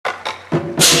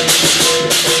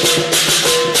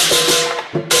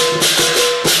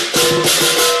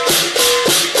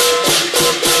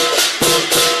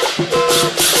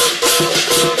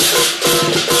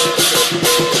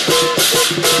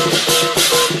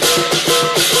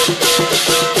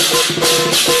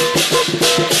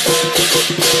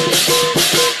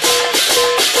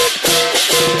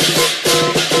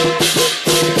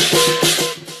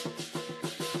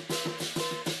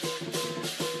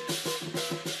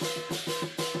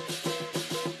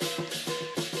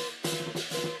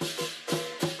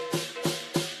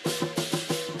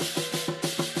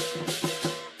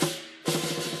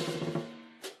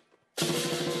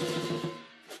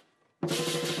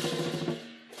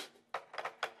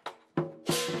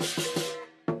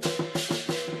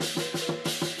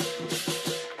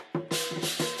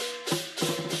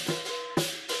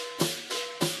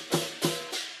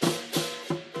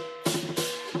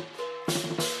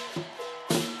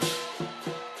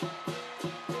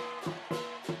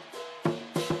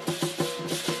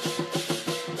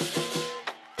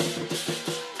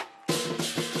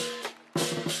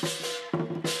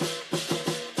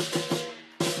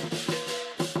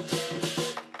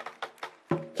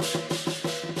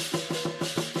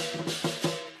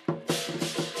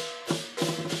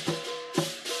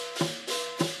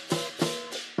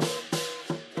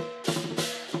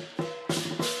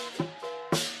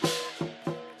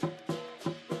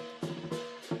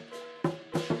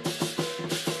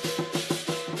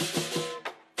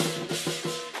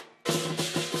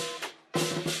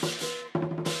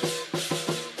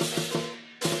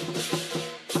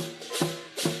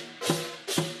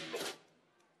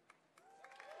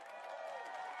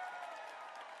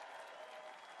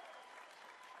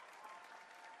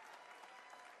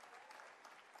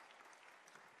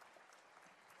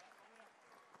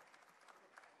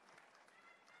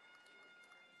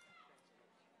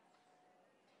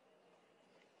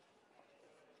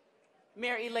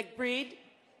Mayor-elect Breed,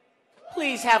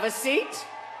 please have a seat.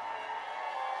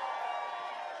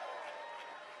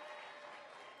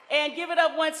 And give it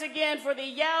up once again for the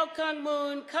Yao Kung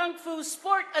Moon Kung Fu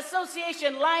Sport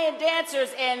Association Lion Dancers.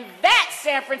 And that,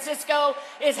 San Francisco,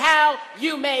 is how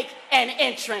you make an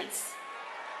entrance.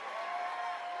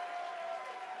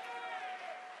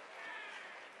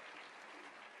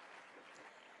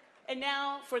 And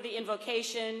now for the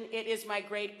invocation, it is my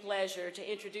great pleasure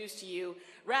to introduce to you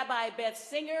Rabbi Beth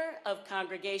Singer of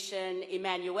Congregation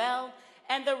Emmanuel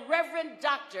and the Reverend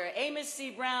Dr. Amos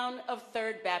C. Brown of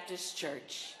Third Baptist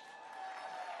Church.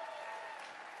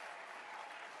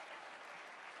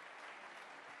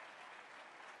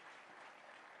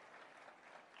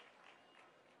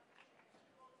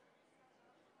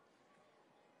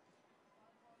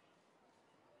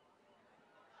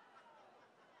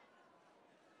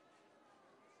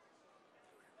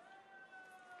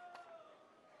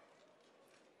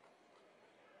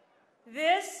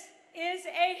 This is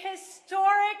a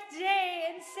historic day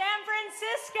in San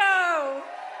Francisco.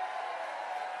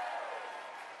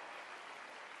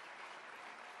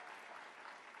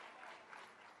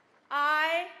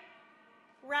 I,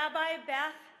 Rabbi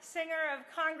Beth Singer of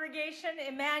Congregation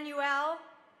Emmanuel,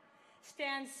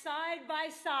 stand side by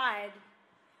side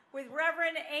with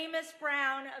Reverend Amos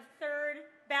Brown of Third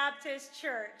Baptist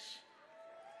Church.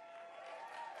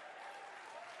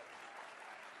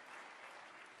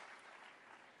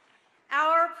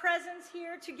 Our presence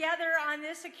here together on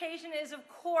this occasion is, of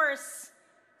course,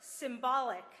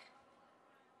 symbolic.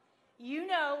 You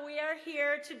know we are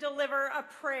here to deliver a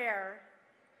prayer.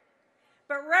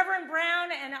 But Reverend Brown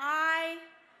and I,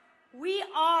 we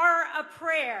are a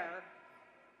prayer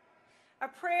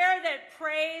that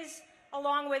prays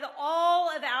along with all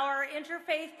of our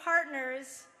interfaith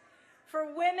partners for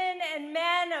women and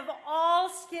men of all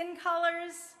skin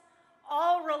colors,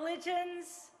 all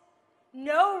religions,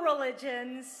 no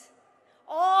religions,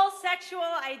 all sexual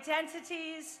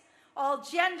identities, all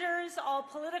genders, all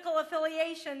political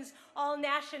affiliations, all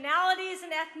nationalities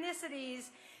and ethnicities,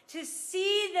 to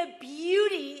see the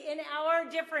beauty in our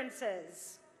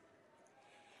differences.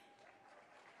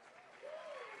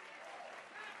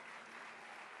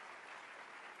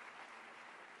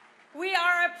 We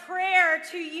are a prayer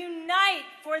to unite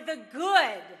for the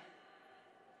good.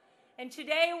 And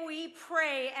today we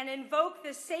pray and invoke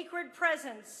the sacred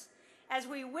presence as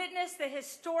we witness the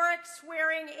historic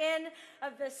swearing in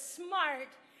of the smart,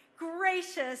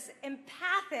 gracious,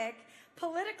 empathic,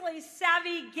 politically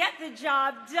savvy, get the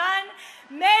job done,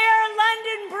 Mayor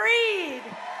London Breed.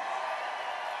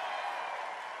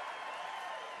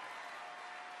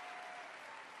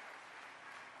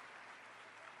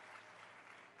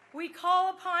 We call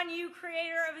upon you,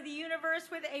 Creator of the universe,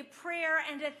 with a prayer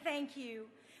and a thank you.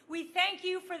 We thank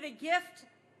you for the gift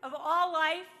of all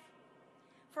life,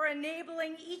 for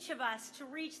enabling each of us to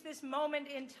reach this moment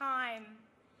in time.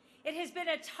 It has been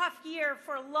a tough year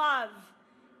for love,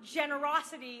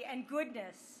 generosity, and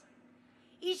goodness.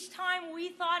 Each time we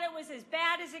thought it was as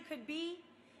bad as it could be,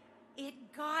 it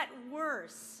got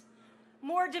worse.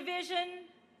 More division,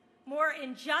 more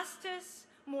injustice,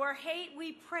 more hate.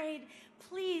 We prayed,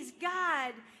 please,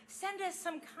 God, send us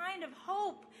some kind of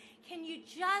hope. Can you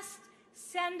just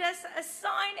send us a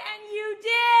sign? And you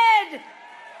did.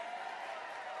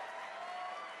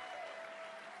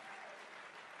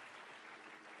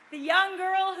 The young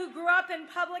girl who grew up in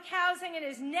public housing and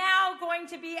is now going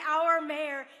to be our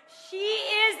mayor, she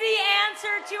is the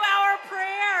answer to our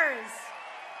prayers.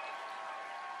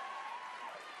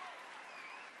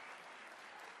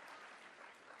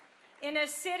 In a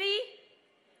city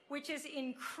which is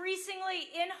increasingly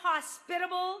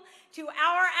inhospitable to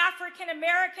our African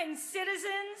American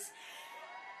citizens,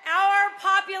 our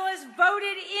populace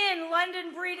voted in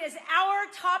London Breed as our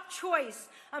top choice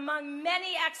among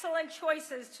many excellent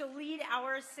choices to lead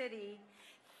our city.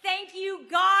 Thank you,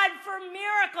 God, for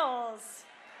miracles.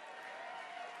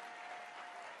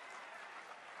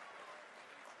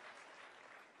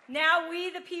 Now we,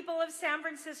 the people of San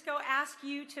Francisco, ask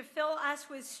you to fill us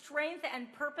with strength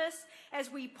and purpose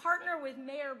as we partner with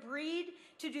Mayor Breed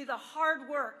to do the hard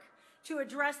work to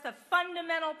address the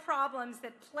fundamental problems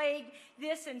that plague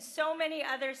this and so many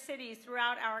other cities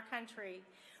throughout our country.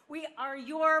 We are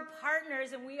your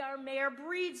partners, and we are Mayor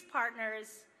Breed's partners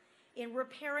in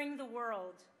repairing the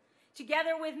world.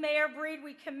 Together with Mayor Breed,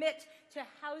 we commit to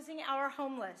housing our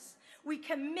homeless. We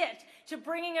commit to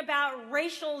bringing about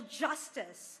racial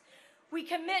justice. We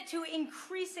commit to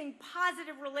increasing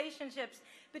positive relationships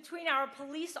between our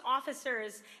police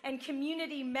officers and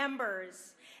community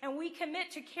members. And we commit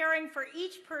to caring for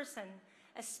each person,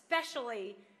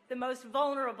 especially the most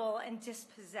vulnerable and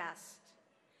dispossessed.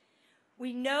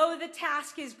 We know the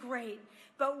task is great,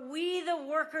 but we, the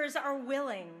workers, are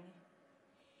willing.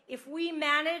 If we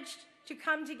managed to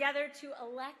come together to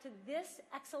elect this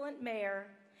excellent mayor,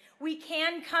 we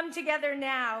can come together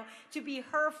now to be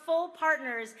her full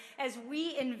partners as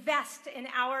we invest in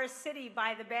our city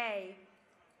by the bay.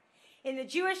 In the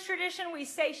Jewish tradition, we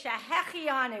say,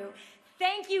 Shehechianu.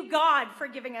 Thank you, God, for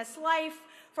giving us life,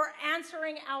 for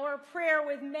answering our prayer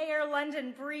with Mayor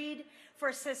London Breed,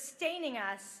 for sustaining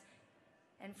us,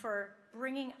 and for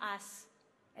bringing us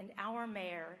and our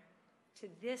mayor to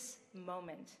this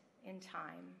moment in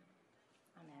time.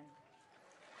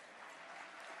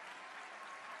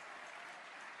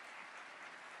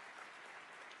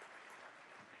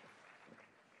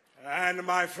 Amen. And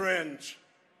my friends,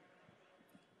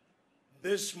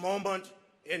 this moment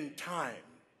in time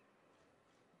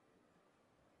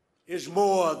is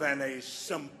more than a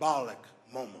symbolic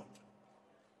moment.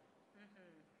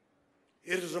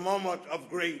 It is a moment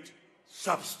of great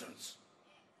substance.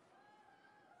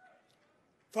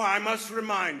 For I must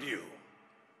remind you,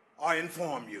 or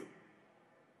inform you,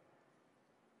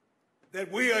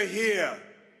 that we are here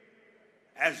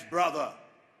as brother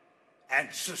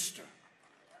and sister.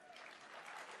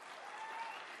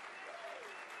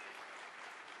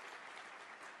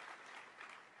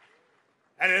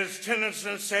 And as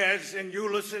Tennyson says in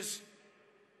Ulysses,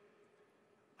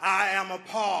 I am a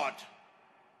part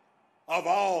of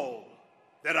all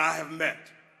that I have met.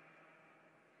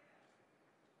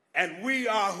 And we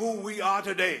are who we are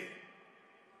today,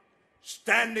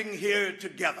 standing here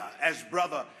together as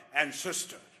brother and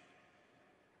sister,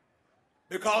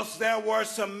 because there were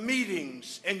some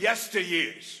meetings in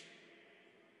yesteryears.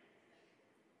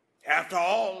 After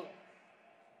all,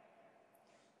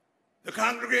 the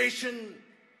congregation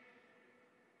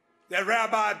that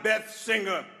Rabbi Beth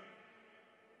Singer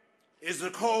is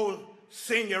the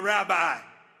co-senior rabbi,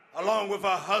 along with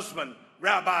her husband,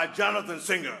 Rabbi Jonathan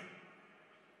Singer,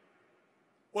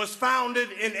 was founded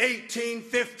in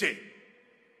 1850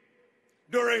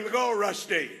 during the gold rush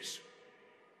days.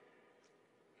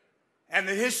 And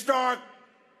the historic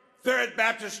Third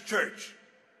Baptist Church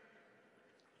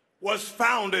was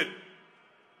founded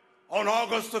on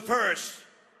August the 1st,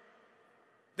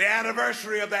 the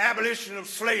anniversary of the abolition of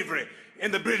slavery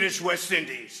in the British West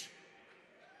Indies.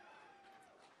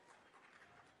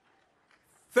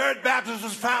 Third Baptist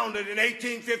was founded in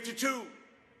 1852.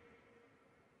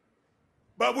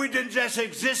 But we didn't just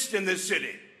exist in this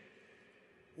city.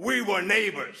 We were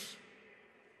neighbors.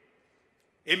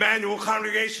 Emmanuel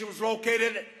Congregation was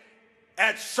located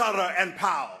at Sutter and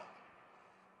Powell.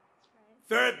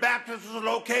 Third Baptist was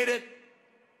located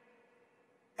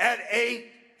at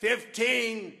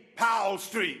 815 Powell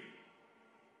Street.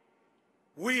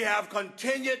 We have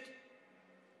continued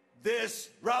this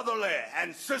brotherly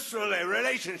and sisterly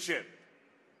relationship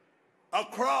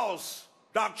across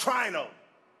doctrinal,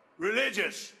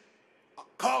 religious,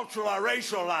 cultural, or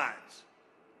racial lines.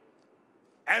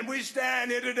 And we stand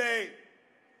here today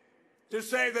to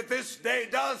say that this day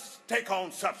does take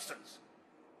on substance.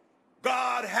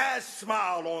 God has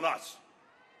smiled on us.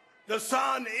 The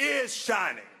sun is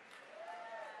shining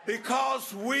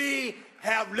because we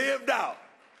have lived out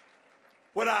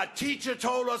what our teacher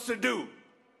told us to do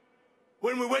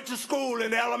when we went to school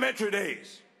in the elementary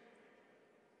days.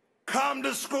 Come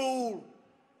to school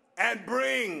and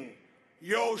bring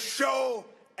your show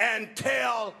and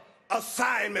tell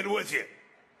assignment with you.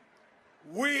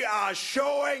 We are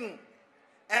showing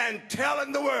and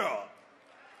telling the world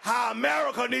how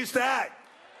America needs to act,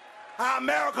 how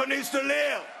America needs to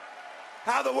live,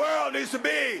 how the world needs to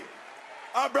be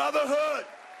a brotherhood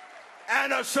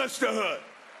and a sisterhood.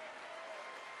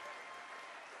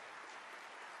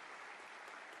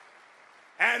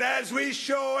 And as we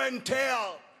show and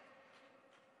tell,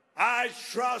 I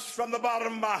trust from the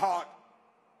bottom of my heart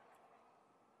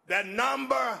that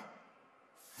number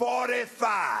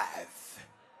 45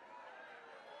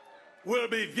 will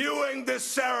be viewing this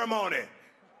ceremony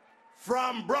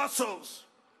from Brussels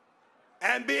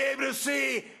and be able to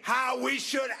see how we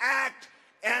should act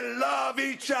and love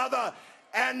each other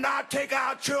and not take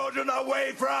our children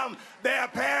away from their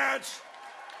parents.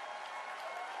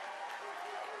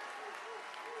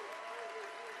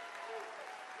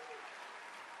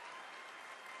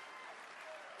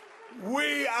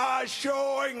 We are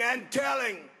showing and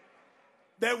telling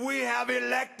that we have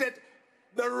elected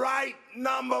the right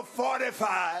number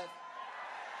 45,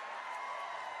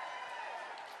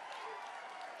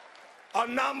 a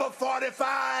number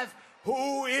 45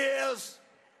 who is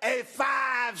a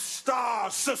 5-star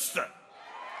sister.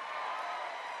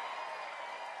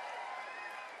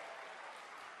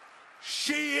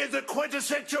 She is the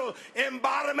quintessential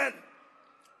embodiment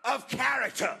of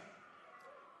character,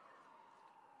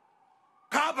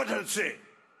 competency,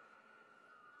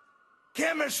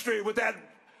 chemistry with that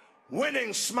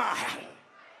winning smile,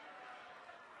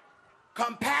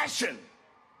 compassion.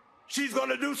 She's going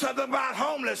to do something about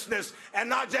homelessness and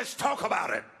not just talk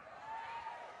about it.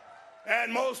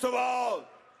 And most of all,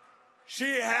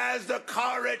 she has the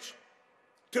courage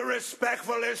to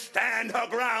respectfully stand her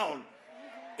ground.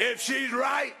 If she's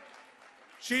right,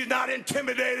 she's not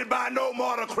intimidated by no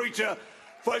mortal creature,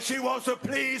 for she wants to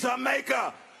please her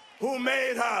maker who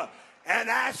made her and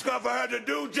ask of her to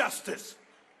do justice,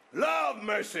 love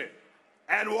mercy,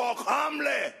 and walk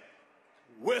humbly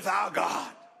with our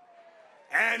God.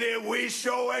 And if we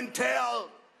show and tell,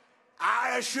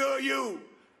 I assure you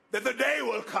that the day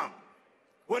will come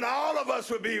when all of us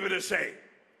will be able to say,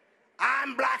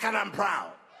 I'm black and I'm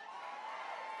proud.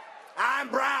 I'm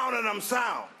brown and I'm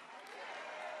sound.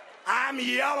 I'm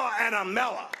yellow and I'm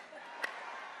mellow.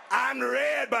 I'm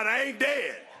red but I ain't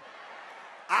dead.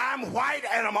 I'm white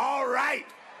and I'm all right.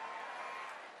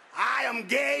 I am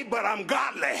gay but I'm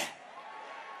godly.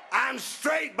 I'm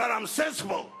straight but I'm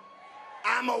sensible.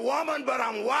 I'm a woman but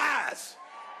I'm wise.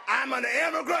 I'm an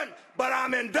immigrant but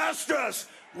I'm industrious.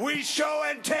 We show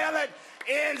and tell it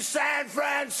in San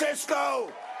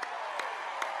Francisco.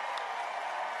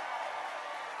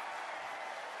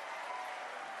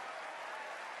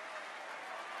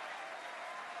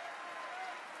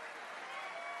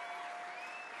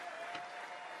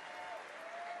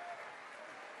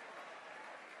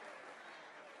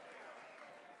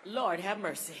 Lord have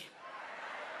mercy.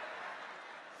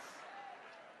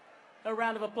 A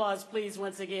round of applause, please,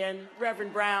 once again.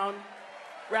 Reverend Brown,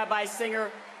 Rabbi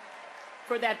Singer,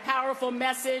 for that powerful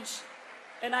message.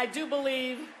 And I do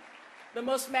believe the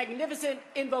most magnificent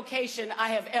invocation I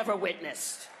have ever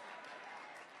witnessed.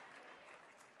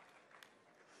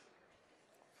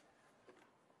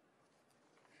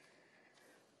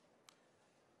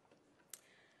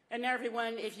 And now,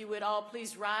 everyone, if you would all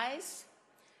please rise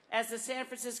as the San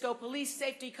Francisco Police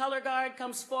Safety Color Guard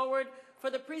comes forward for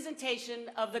the presentation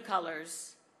of the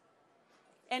colors.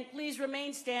 And please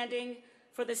remain standing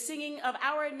for the singing of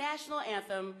our national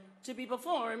anthem to be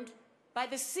performed by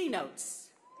the C Notes.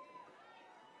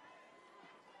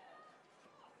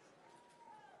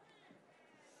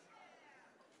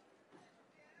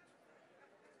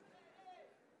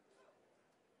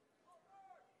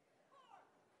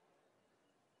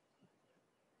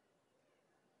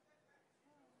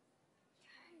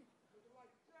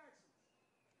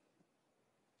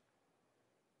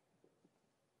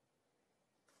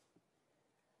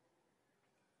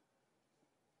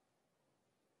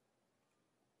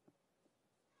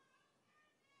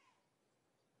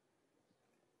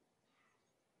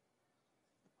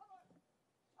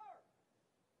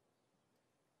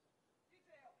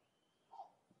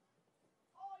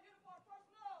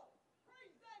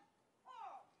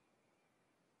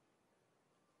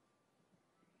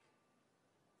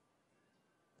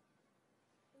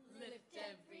 Lift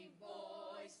every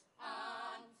voice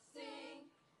and sing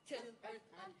till earth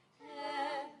and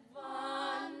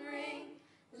heaven ring.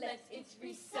 Let it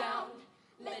resound,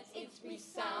 let it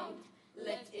resound,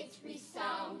 let it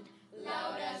resound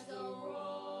loud as the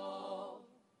rolling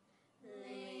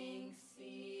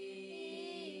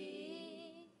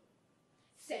sea.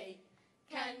 Say,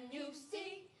 can you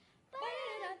see,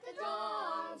 bright at the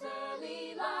dawn's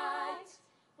early light,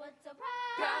 what so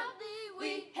proudly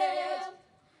we hailed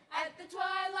at the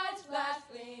twilight's last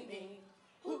gleaming,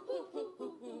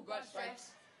 broad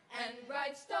stripes and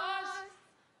bright stars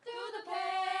through the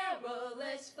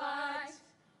perilous fight,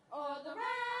 o'er the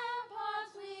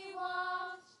ramparts we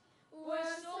watched,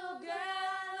 were so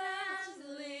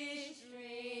gallantly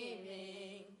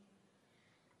streaming,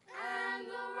 and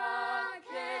the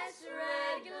rockets'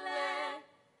 red glare,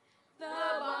 the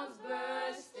bombs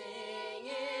bursting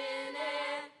in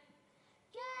air,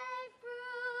 gave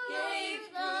through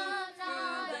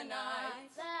the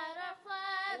night that our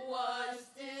flag was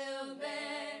still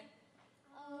there.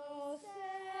 Oh,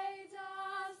 say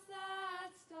does that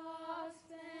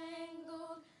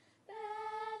star-spangled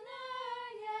banner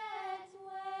yet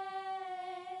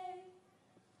wave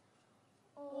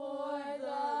o'er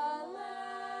the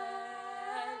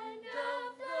land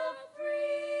of the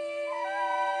free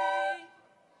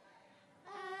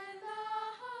and the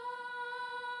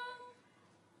home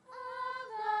of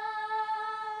the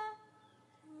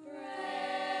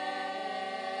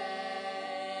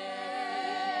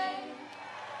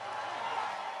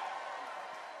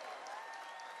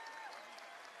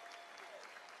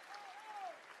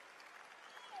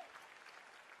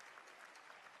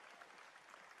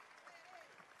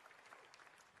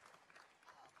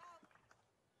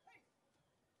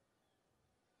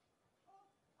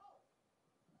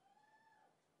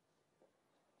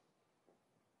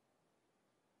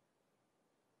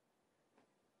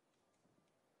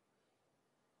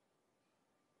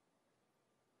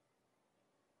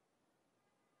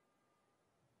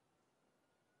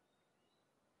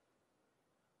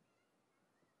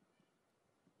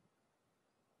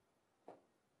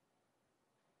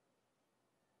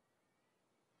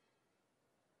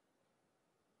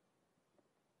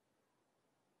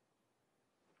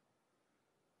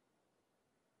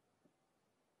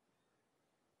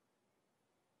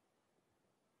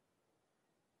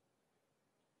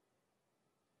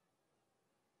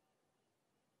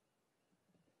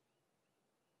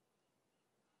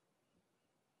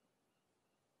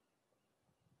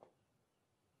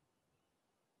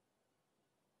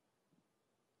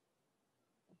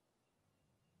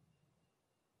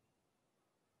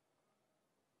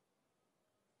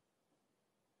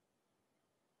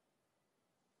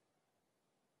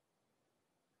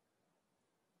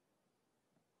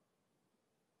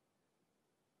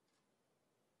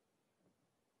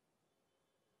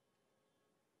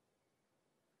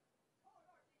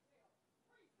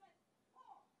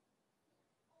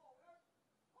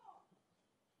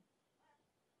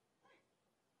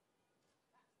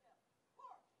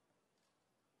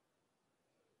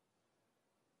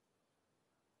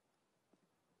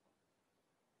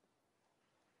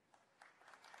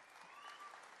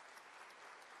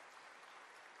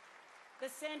The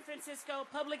San Francisco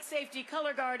Public Safety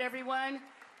Color Guard, everyone.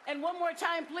 And one more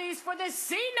time, please, for the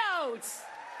C Notes.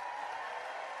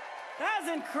 That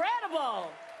was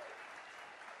incredible.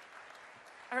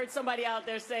 I heard somebody out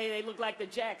there say they look like the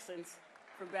Jacksons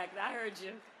from back then. I heard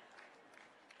you.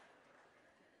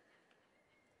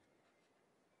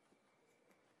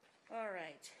 All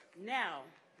right, now,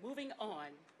 moving on.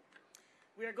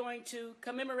 We are going to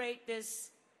commemorate this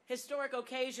historic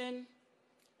occasion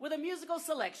with a musical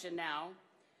selection now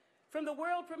from the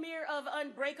world premiere of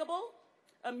Unbreakable,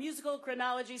 a musical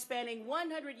chronology spanning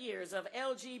 100 years of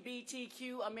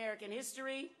LGBTQ American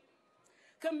history,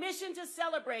 commissioned to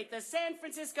celebrate the San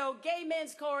Francisco Gay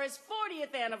Men's Chorus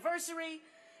 40th anniversary,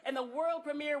 and the world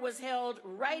premiere was held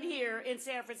right here in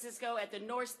San Francisco at the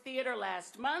Norse Theater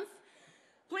last month.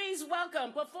 Please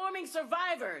welcome performing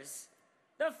survivors,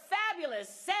 the fabulous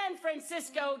San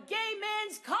Francisco Gay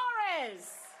Men's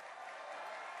Chorus.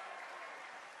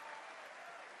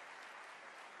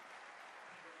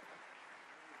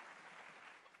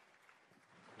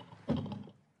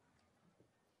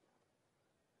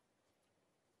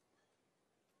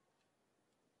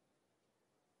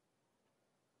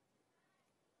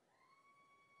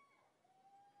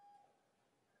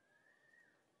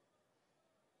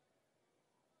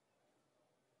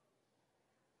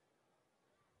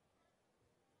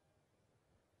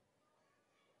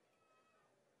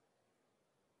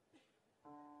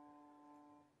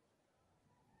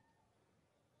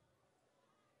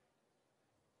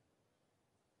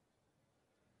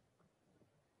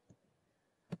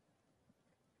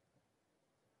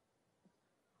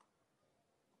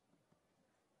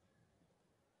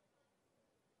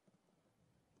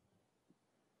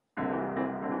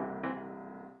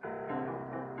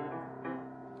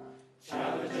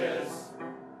 Challenges,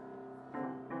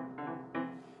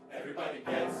 everybody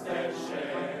gets their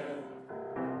share.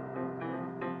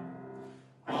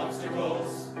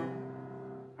 Obstacles,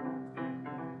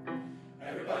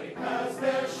 everybody has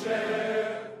their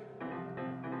share.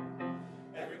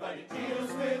 Everybody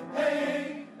deals with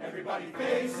pain, everybody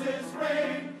faces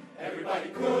rain, everybody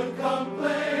could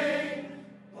complain.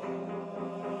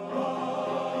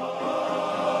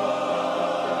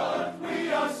 But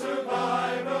we are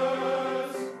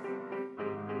survivors.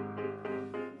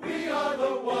 We are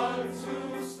the ones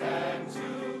who stand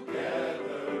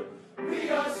together. We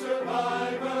are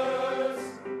survivors.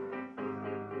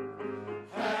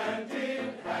 Hand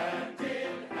in hand,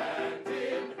 in hand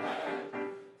in hand.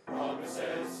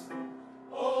 Promises,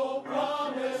 oh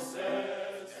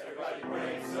promises. Everybody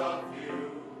breaks a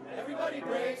few. Everybody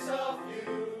breaks a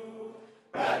few.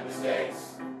 Bad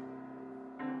mistakes.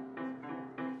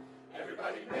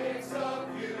 Everybody makes a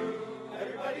few.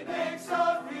 Everybody makes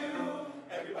a few.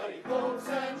 Everybody hopes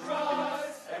and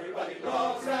tries. Everybody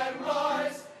loves and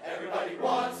lies. Everybody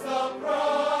wants the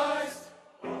prize.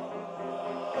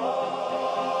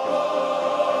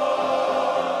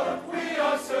 But we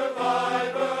are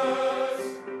survivors.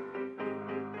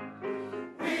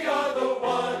 We are the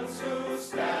ones who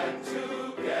stand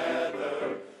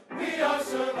together. We are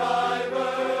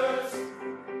survivors.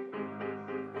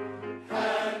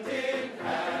 Hand in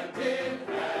hand, in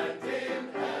hand in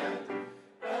hand.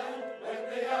 And when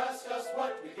they ask us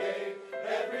what we gave,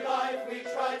 every life we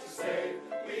tried to save,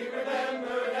 we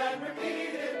remembered and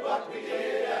repeated what we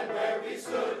did and where we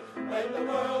stood. When the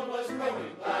world was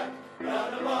growing black,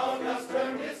 none among us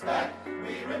turned his back.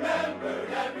 We remembered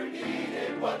and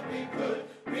repeated what we could.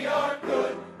 We are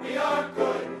good, we are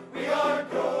good, we are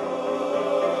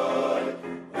good.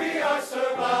 We are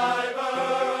survivors.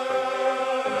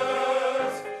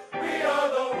 We are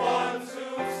the ones who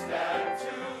stand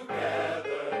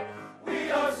together.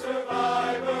 We are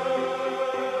survivors.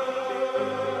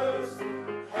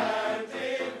 Hand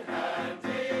in hand,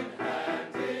 in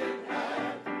hand in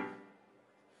hand.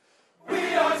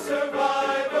 We are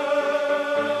survivors.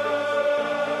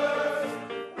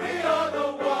 We are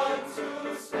the ones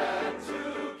who stand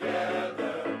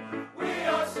together. We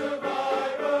are survivors.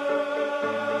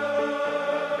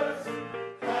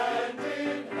 Hand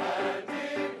in hand,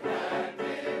 in hand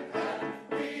in hand.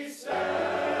 We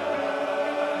stand.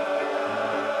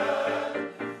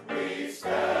 We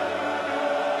stand.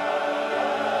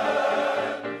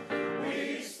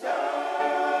 We stand.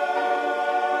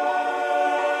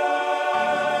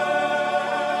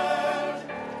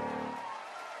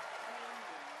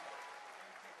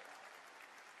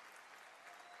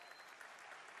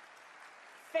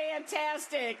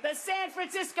 Fantastic. The San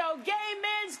Francisco Gay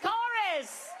Men's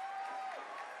Chorus.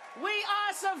 We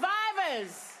are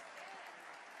survivors.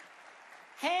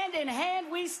 Hand in hand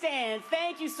we stand.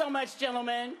 Thank you so much,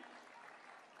 gentlemen.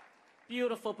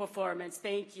 Beautiful performance.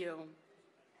 Thank you.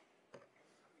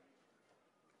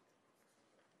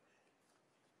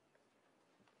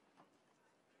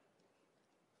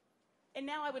 And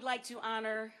now I would like to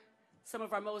honor some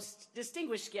of our most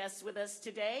distinguished guests with us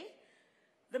today.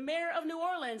 The Mayor of New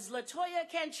Orleans, LaToya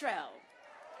Cantrell.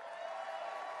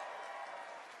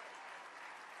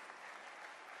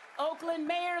 Oakland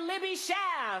Mayor Libby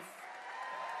Schaaf.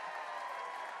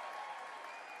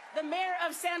 The Mayor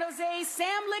of San Jose,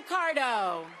 Sam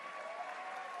Liccardo.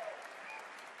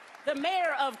 The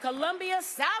Mayor of Columbia,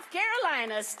 South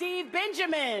Carolina, Steve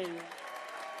Benjamin.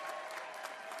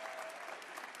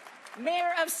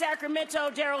 Mayor of Sacramento,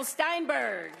 Darrell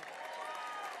Steinberg.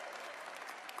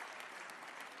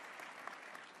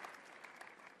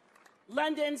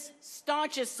 London's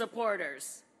staunchest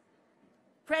supporters.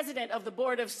 President of the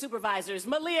Board of Supervisors,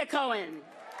 Malia Cohen.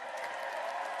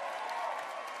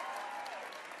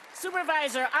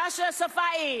 Supervisor Asha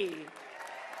Safai.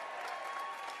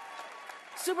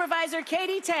 Supervisor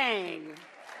Katie Tang.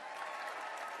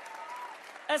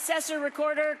 Assessor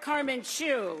Recorder Carmen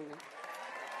Chu.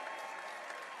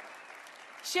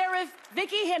 Sheriff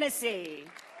Vicki Hennessy.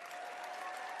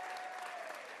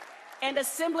 And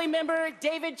Assembly Member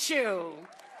David Chu.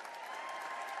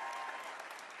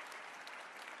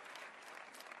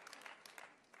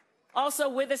 Also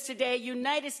with us today,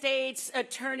 United States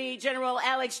Attorney General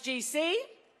Alex G.C.,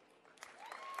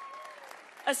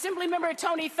 Assemblymember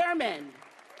Tony Thurmond,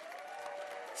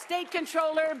 State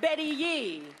Controller Betty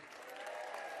Yee,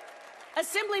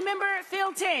 Assemblymember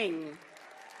Phil Ting,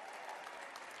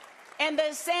 and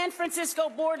the San Francisco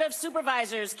Board of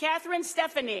Supervisors, Catherine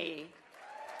Stephanie,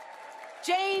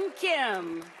 Jane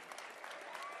Kim,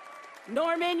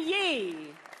 Norman Yee,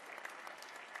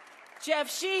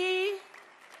 Jeff Sheehy,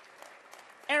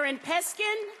 Aaron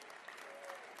Peskin,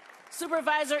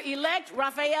 Supervisor-elect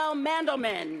Raphael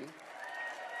Mandelman,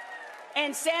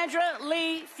 and Sandra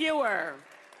Lee Fewer.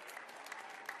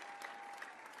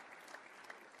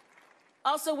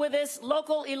 Also with us,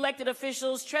 local elected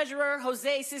officials, Treasurer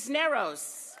Jose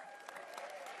Cisneros,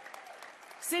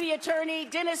 City Attorney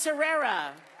Dennis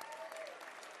Herrera,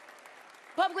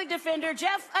 Public Defender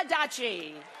Jeff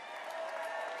Adachi,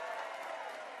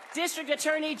 District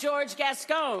Attorney George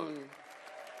Gascon.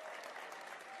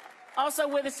 Also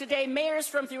with us today, mayors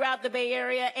from throughout the Bay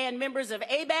Area and members of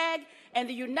ABAG and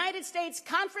the United States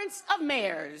Conference of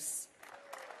Mayors.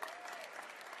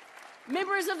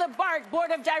 Members of the BART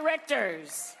Board of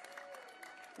Directors.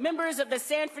 Members of the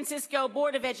San Francisco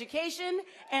Board of Education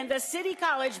and the City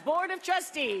College Board of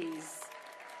Trustees.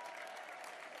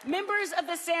 Members of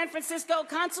the San Francisco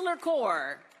Consular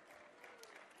Corps.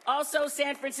 Also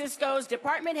San Francisco's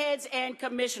department heads and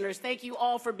commissioners. Thank you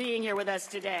all for being here with us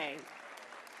today.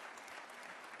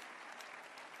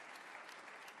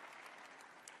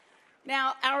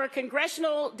 Now, our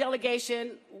congressional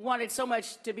delegation wanted so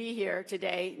much to be here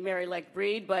today, Mayor-elect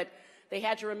Breed, but they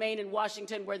had to remain in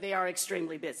Washington where they are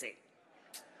extremely busy.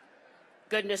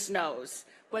 Goodness knows.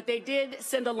 But they did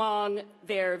send along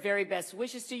their very best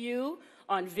wishes to you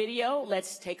on video.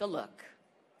 Let's take a look.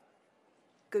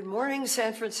 Good morning,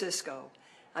 San Francisco.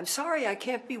 I'm sorry I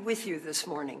can't be with you this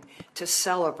morning to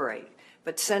celebrate,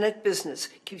 but Senate business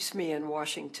keeps me in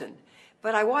Washington.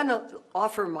 But I want to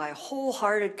offer my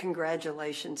wholehearted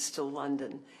congratulations to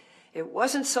London. It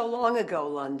wasn't so long ago,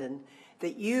 London,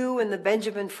 that you and the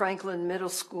Benjamin Franklin Middle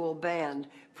School Band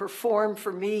performed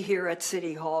for me here at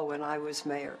City Hall when I was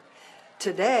mayor.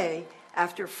 Today,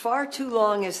 after far too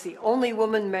long as the only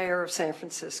woman mayor of San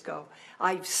Francisco,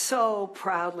 I so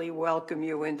proudly welcome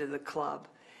you into the club.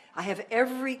 I have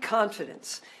every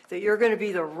confidence that you're going to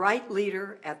be the right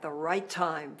leader at the right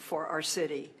time for our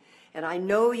city. And I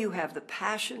know you have the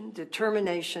passion,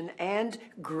 determination, and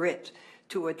grit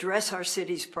to address our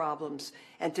city's problems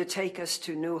and to take us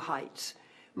to new heights.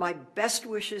 My best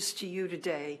wishes to you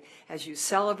today as you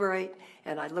celebrate,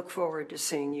 and I look forward to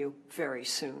seeing you very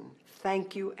soon.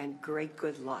 Thank you and great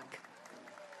good luck.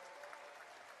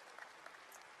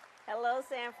 Hello,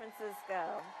 San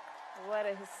Francisco. What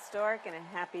a historic and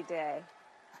a happy day.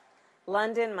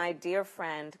 London, my dear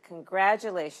friend,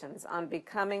 congratulations on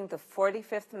becoming the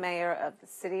 45th mayor of the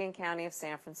city and county of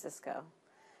San Francisco.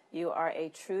 You are a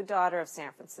true daughter of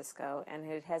San Francisco, and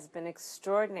it has been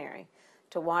extraordinary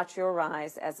to watch your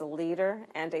rise as a leader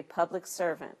and a public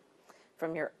servant.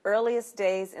 From your earliest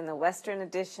days in the Western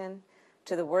Addition,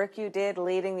 to the work you did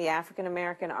leading the African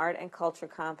American Art and Culture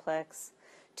Complex,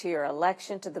 to your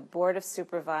election to the Board of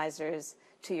Supervisors,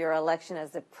 to your election as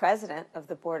the president of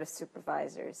the Board of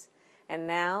Supervisors, and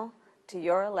now to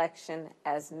your election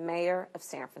as mayor of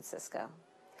San Francisco,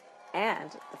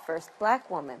 and the first black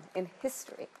woman in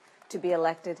history to be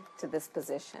elected to this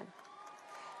position.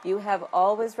 You have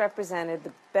always represented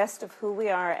the best of who we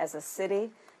are as a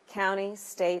city, county,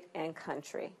 state, and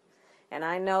country. And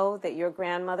I know that your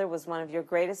grandmother was one of your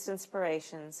greatest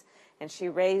inspirations, and she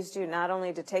raised you not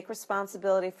only to take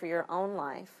responsibility for your own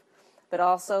life, but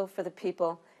also for the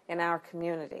people in our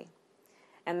community.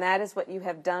 And that is what you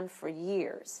have done for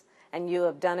years, and you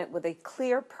have done it with a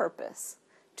clear purpose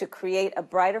to create a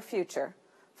brighter future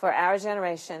for our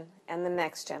generation and the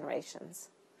next generations.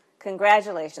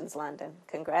 Congratulations, London.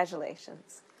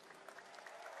 Congratulations.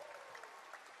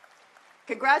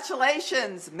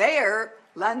 Congratulations, Mayor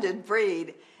London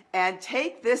Breed. And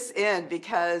take this in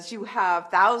because you have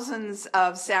thousands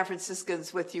of San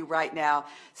Franciscans with you right now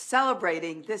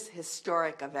celebrating this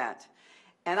historic event.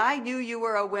 And I knew you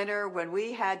were a winner when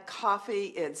we had coffee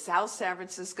in South San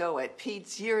Francisco at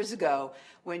Pete's years ago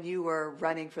when you were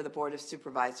running for the Board of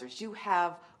Supervisors. You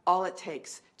have all it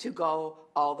takes to go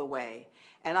all the way.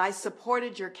 And I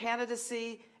supported your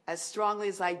candidacy as strongly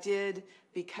as I did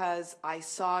because I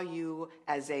saw you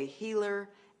as a healer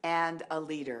and a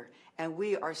leader. And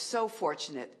we are so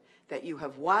fortunate that you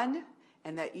have won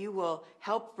and that you will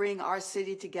help bring our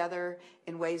city together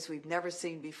in ways we've never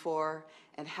seen before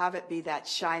and have it be that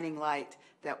shining light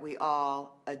that we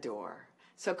all adore.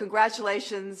 So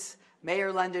congratulations,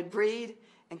 Mayor London Breed,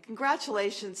 and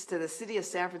congratulations to the city of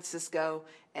San Francisco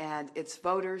and its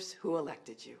voters who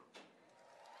elected you.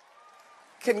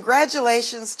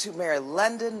 Congratulations to Mayor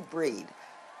London Breed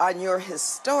on your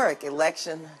historic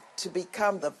election to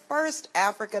become the first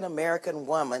African-American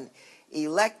woman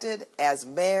elected as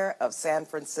mayor of San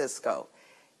Francisco.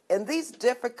 In these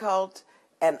difficult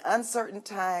and uncertain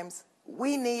times,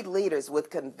 we need leaders with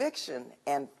conviction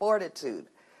and fortitude,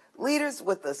 leaders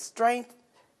with the strength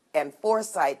and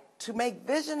foresight to make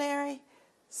visionary,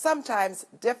 sometimes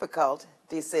difficult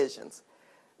decisions,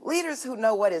 leaders who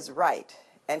know what is right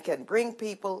and can bring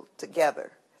people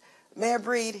together. Mayor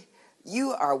Breed,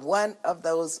 you are one of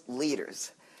those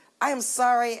leaders. I am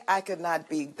sorry I could not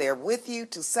be there with you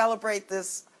to celebrate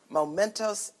this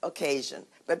momentous occasion,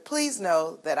 but please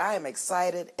know that I am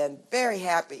excited and very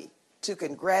happy to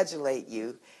congratulate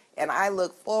you, and I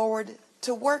look forward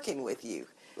to working with you.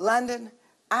 London,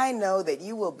 I know that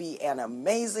you will be an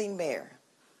amazing mayor.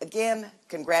 Again,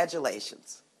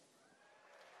 congratulations.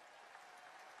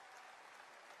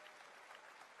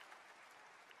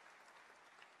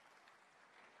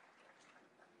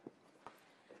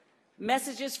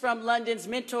 Messages from London's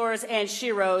mentors and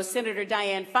sheroes, Senator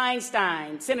Dianne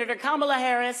Feinstein, Senator Kamala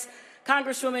Harris,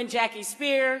 Congresswoman Jackie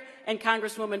Speer, and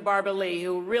Congresswoman Barbara Lee,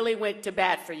 who really went to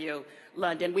bat for you,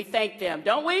 London. We thank them,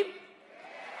 don't we?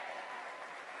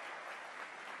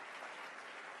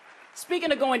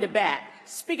 Speaking of going to bat,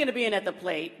 speaking of being at the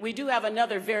plate, we do have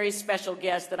another very special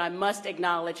guest that I must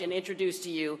acknowledge and introduce to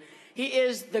you. He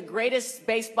is the greatest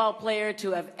baseball player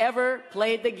to have ever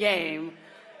played the game.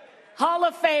 Hall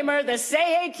of Famer, the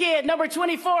Say Hey Kid, number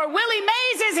 24, Willie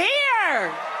Mays is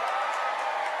here.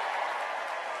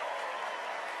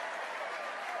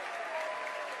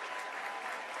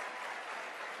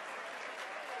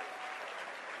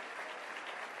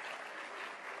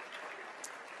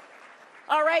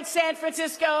 All right, San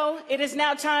Francisco, it is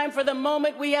now time for the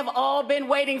moment we have all been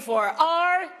waiting for.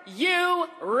 Are you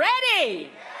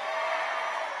ready?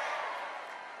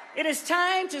 It is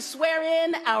time to swear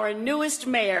in our newest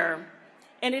mayor.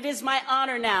 And it is my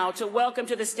honor now to welcome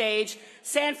to the stage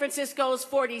San Francisco's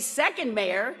 42nd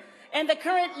mayor and the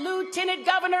current lieutenant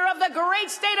governor of the great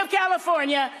state of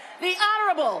California, the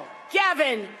Honorable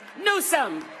Gavin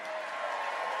Newsom.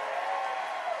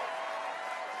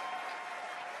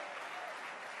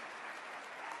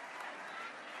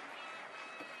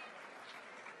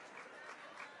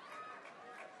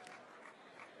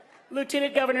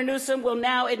 Lieutenant Governor Newsom will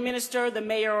now administer the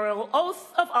mayoral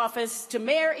oath of office to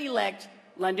Mayor-elect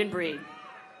London Breed.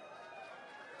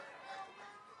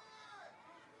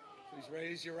 Please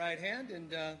raise your right hand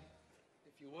and,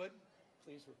 if you would,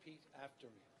 please repeat after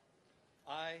me.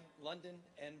 I, London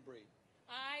N. Breed,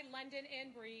 I, London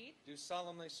N. Breed, do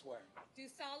solemnly swear do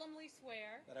solemnly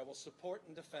swear that I will support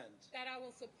and defend that I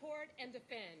will support and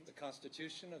defend the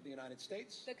Constitution of the United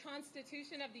States the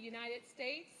Constitution of the United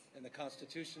States and the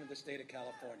Constitution of the State of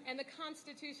California and the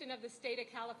Constitution of the State of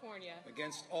California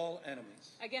against all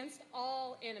enemies, against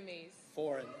all enemies,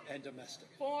 foreign and domestic,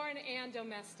 foreign and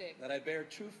domestic, that I bear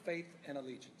true faith and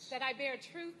allegiance that I bear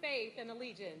true faith and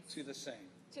allegiance to the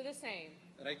same,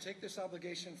 that I take this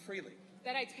obligation freely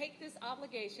that I take this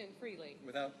obligation freely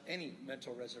without any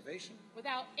mental reservation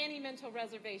without any mental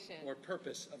reservation or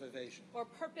purpose of evasion,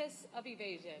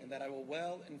 and and that I will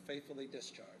well and faithfully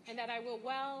discharge that I will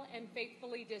well and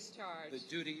faithfully discharge the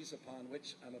duties upon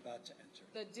which I'm about to enter.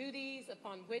 the duties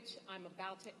upon which I'm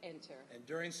about to enter. And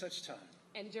during such time,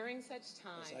 and during such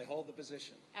time as I hold the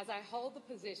position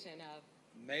of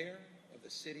Mayor of the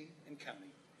City and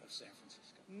County of San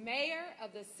Francisco. Mayor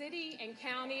of the City and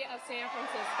County of San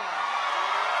Francisco.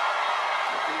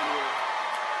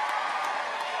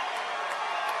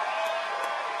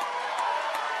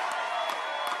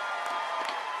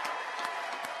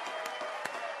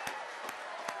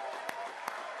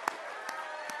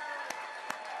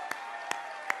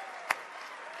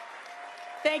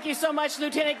 Thank you so much,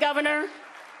 Lieutenant Governor.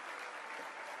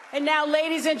 And now,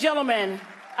 ladies and gentlemen,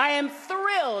 I am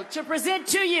thrilled to present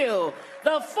to you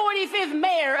the 45th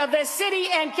Mayor of the City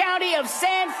and County of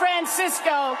San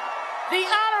Francisco, the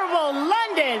Honorable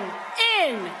London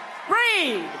N.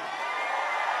 Breed.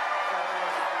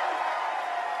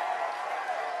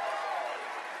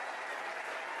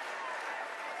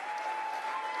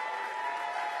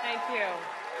 Thank you.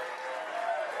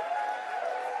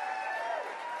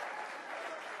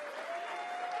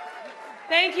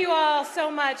 Thank you all so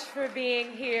much for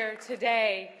being here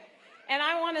today. And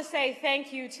I want to say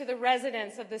thank you to the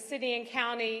residents of the City and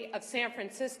County of San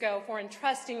Francisco for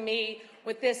entrusting me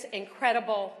with this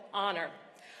incredible honor.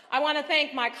 I want to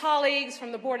thank my colleagues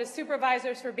from the Board of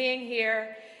Supervisors for being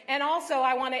here. And also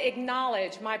I want to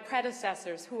acknowledge my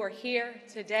predecessors who are here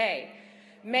today.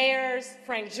 Mayors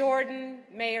Frank Jordan,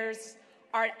 Mayors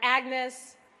Art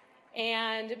Agnes,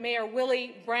 and Mayor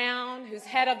Willie Brown, who's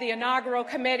head of the Inaugural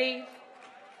Committee,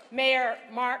 Mayor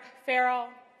Mark Farrell,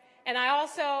 and I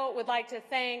also would like to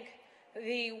thank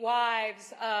the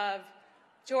wives of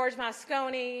George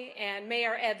Moscone and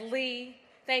Mayor Ed Lee.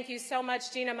 Thank you so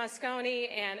much, Gina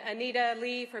Moscone and Anita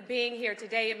Lee, for being here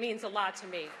today. It means a lot to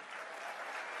me.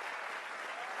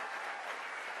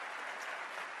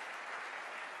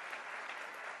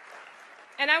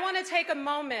 And I want to take a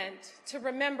moment to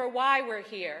remember why we're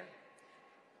here.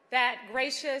 That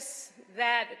gracious,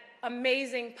 that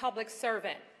amazing public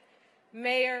servant,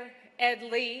 Mayor Ed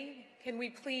Lee, can we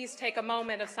please take a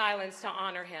moment of silence to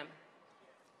honor him?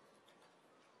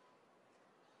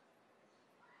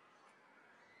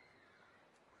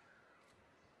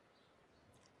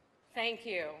 Thank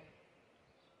you.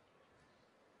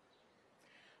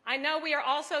 I know we are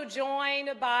also joined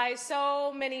by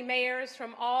so many mayors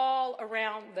from all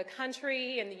around the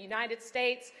country in the United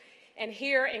States and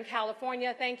here in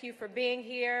California. Thank you for being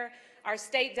here. Our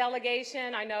state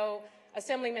delegation, I know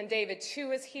Assemblyman David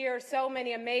Chu is here, so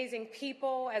many amazing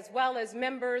people, as well as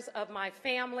members of my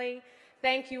family.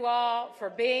 Thank you all for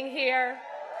being here.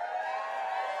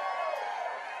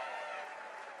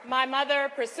 My mother,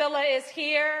 Priscilla, is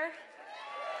here.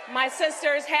 My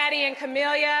sisters, Hattie and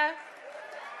Camelia.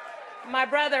 My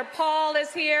brother, Paul,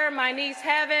 is here. My niece,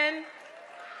 Heaven.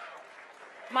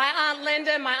 My Aunt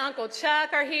Linda and my Uncle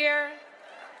Chuck are here.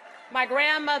 My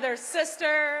grandmother's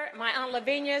sister, my Aunt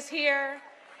Lavinia, is here.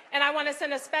 And I want to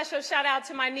send a special shout out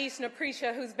to my niece,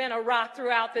 Napresha, who's been a rock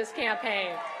throughout this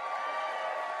campaign.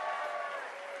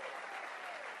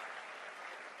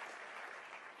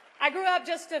 I grew up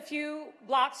just a few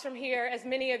blocks from here, as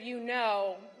many of you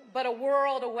know, but a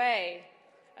world away.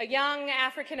 A young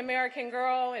African-American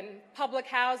girl in public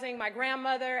housing. My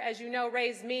grandmother, as you know,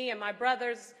 raised me and my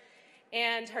brothers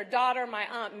and her daughter, my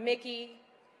Aunt Mickey,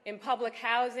 in public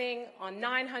housing on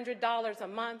 $900 a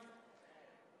month.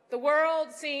 The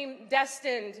world seemed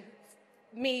destined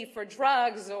me for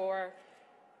drugs or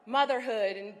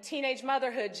motherhood and teenage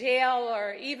motherhood, jail,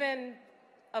 or even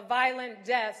a violent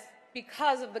death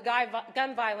because of the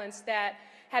gun violence that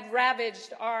had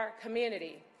ravaged our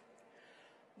community.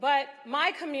 But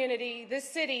my community, this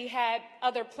city, had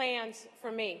other plans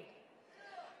for me.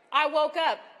 I woke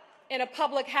up in a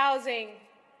public housing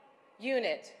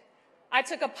unit. I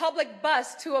took a public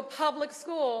bus to a public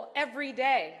school every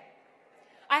day.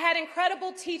 I had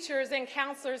incredible teachers and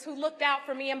counselors who looked out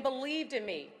for me and believed in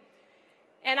me.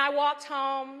 And I walked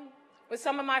home with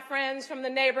some of my friends from the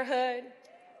neighborhood,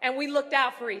 and we looked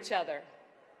out for each other.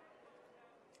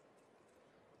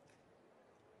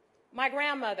 My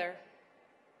grandmother,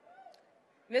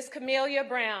 Miss Camelia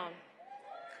Brown,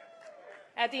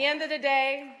 at the end of the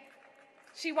day,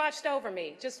 she watched over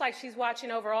me, just like she's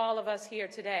watching over all of us here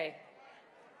today.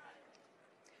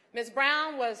 Ms.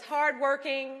 Brown was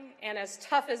hardworking and as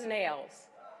tough as nails.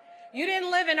 You didn't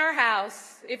live in her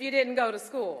house if you didn't go to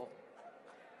school.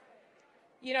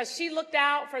 You know, she looked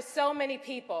out for so many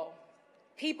people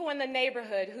in the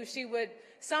neighborhood who she would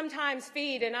sometimes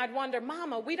feed, and I'd wonder,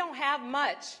 Mama, we don't have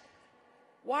much.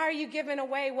 Why are you giving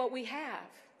away what we have?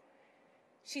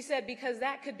 She said, because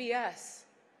that could be us.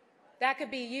 That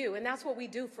could be you, and that's what we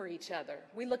do for each other.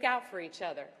 We look out for each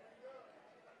other.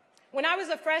 When I was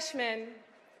a freshman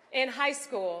in high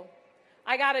school,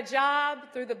 I got a job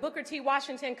through the Booker T.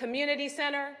 Washington Community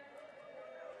Center.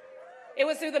 It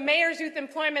was through the Mayor's Youth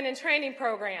Employment and Training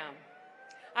Program.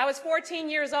 I was 14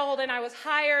 years old and I was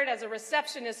hired as a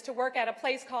receptionist to work at a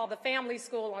place called the Family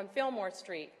School on Fillmore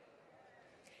Street.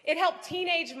 It helped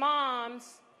teenage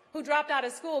moms who dropped out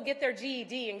of school get their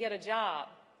GED and get a job.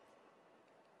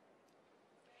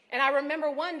 And I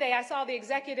remember one day I saw the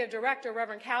executive director,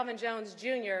 Reverend Calvin Jones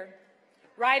Jr.,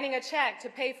 writing a check to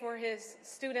pay for his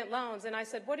student loans. And I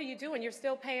said, "What are you doing? You're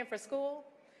still paying for school?"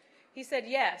 He said,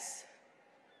 "Yes.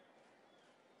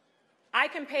 I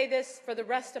can pay this for the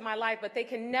rest of my life, but they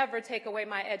can never take away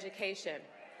my education.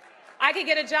 I could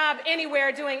get a job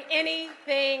anywhere doing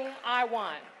anything I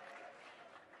want."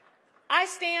 I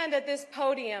stand at this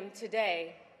podium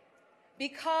today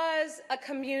because a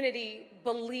community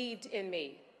believed in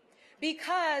me,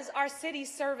 because our city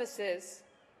services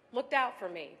looked out for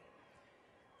me.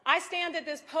 I stand at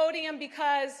this podium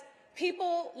because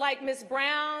people like Ms.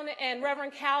 Brown and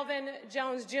Reverend Calvin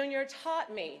Jones Jr.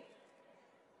 taught me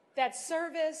that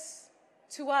service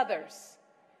to others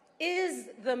is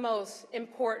the most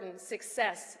important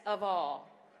success of all.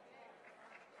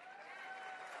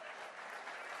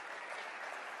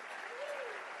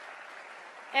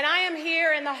 And I am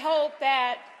here in the hope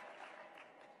that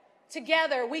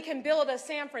together we can build a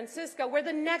San Francisco where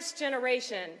the next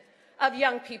generation of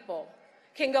young people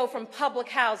can go from public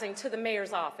housing to the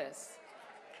mayor's office.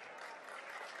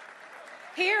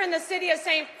 Here in the city of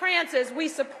St. Francis, we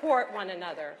support one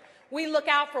another. We look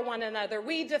out for one another.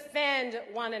 We defend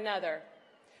one another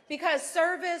because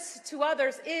service to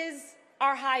others is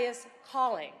our highest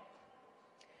calling.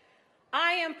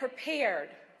 I am prepared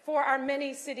for our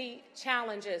many city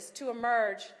challenges to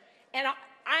emerge, and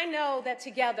I know that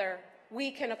together we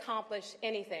can accomplish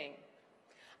anything.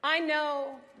 I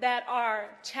know that our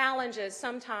challenges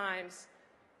sometimes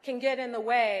can get in the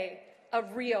way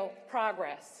of real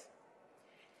progress.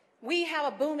 We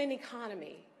have a booming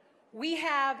economy. We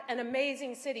have an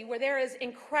amazing city where there is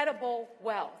incredible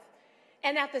wealth.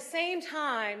 And at the same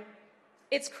time,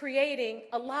 it's creating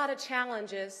a lot of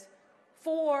challenges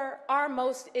for our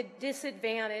most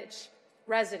disadvantaged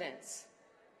residents.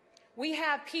 We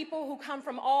have people who come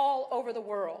from all over the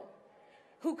world,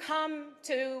 who come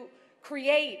to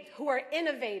create, who are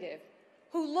innovative,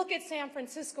 who look at San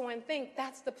Francisco and think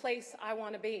that's the place I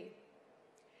want to be.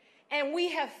 And we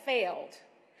have failed.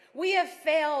 We have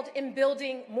failed in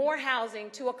building more housing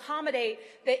to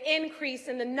accommodate the increase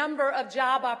in the number of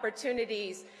job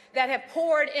opportunities that have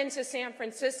poured into San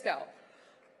Francisco,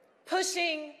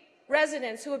 pushing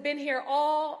residents who have been here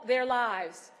all their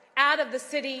lives out of the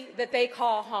city that they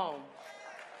call home.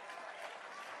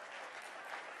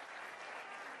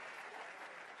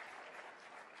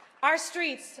 Our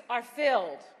streets are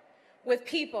filled with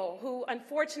people who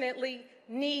unfortunately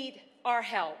need our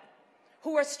help,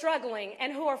 who are struggling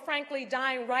and who are frankly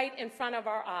dying right in front of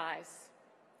our eyes.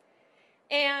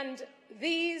 And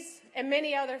these and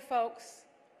many other folks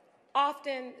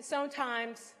often,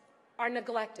 sometimes, are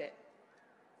neglected.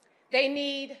 They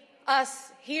need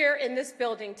us here in this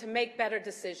building to make better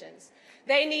decisions.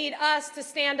 They need us to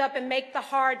stand up and make the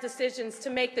hard decisions, to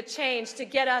make the change, to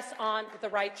get us on the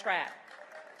right track.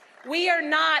 We are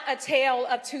not a tale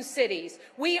of two cities.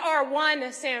 We are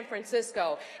one San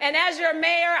Francisco. And as your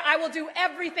mayor, I will do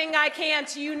everything I can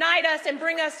to unite us and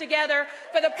bring us together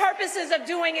for the purposes of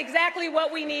doing exactly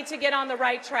what we need to get on the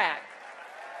right track.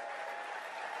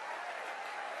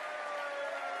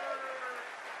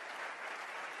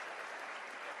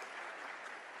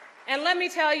 And let me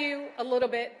tell you a little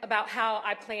bit about how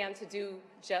I plan to do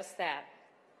just that.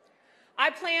 I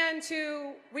plan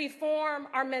to reform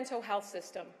our mental health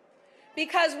system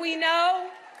because we know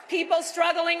people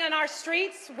struggling on our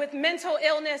streets with mental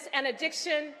illness and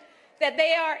addiction, that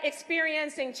they are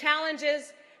experiencing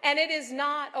challenges, and it is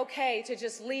not okay to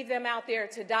just leave them out there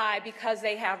to die because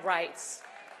they have rights.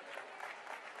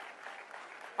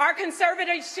 Our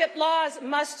conservatorship laws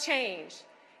must change.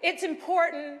 It's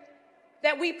important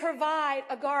that we provide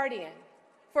a guardian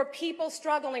for people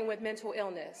struggling with mental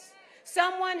illness,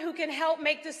 someone who can help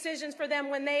make decisions for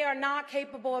them when they are not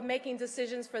capable of making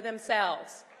decisions for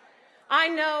themselves. I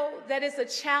know that it's a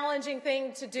challenging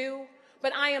thing to do,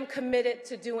 but I am committed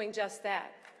to doing just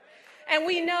that. And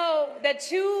we know that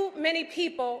too many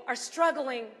people are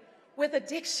struggling with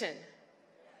addiction,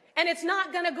 and it's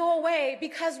not going to go away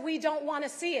because we don't want to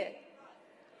see it.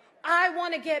 I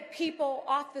want to get people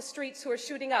off the streets who are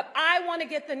shooting up. I want to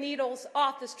get the needles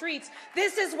off the streets.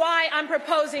 This is why I'm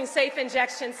proposing safe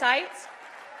injection sites.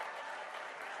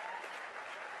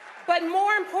 But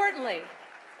more importantly,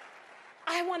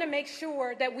 I want to make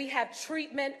sure that we have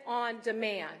treatment on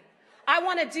demand. I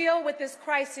want to deal with this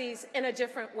crisis in a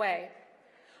different way.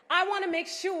 I want to make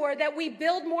sure that we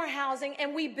build more housing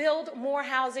and we build more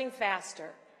housing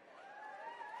faster.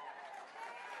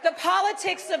 The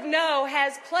politics of no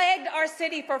has plagued our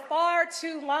city for far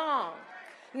too long.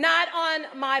 Not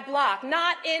on my block,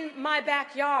 not in my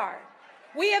backyard.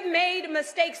 We have made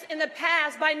mistakes in the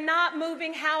past by not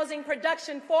moving housing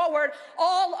production forward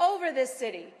all over this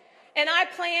city. And I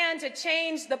plan to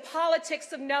change the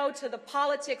politics of no to the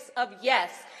politics of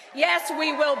yes. Yes,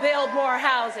 we will build more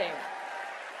housing.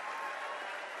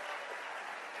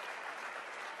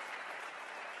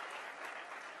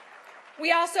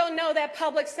 We also know that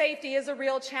public safety is a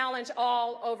real challenge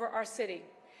all over our city.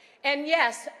 And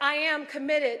yes, I am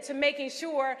committed to making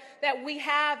sure that we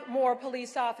have more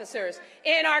police officers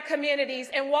in our communities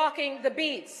and walking the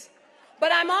beats.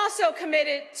 But I'm also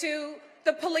committed to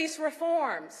the police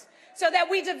reforms so that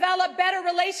we develop better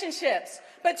relationships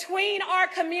between our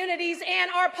communities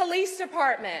and our police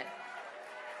department.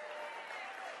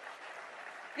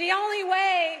 The only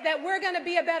way that we're going to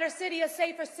be a better city, a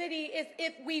safer city, is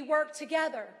if we work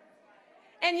together.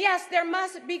 And yes, there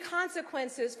must be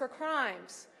consequences for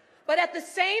crimes. But at the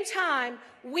same time,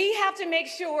 we have to make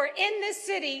sure in this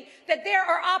city that there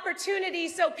are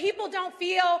opportunities so people don't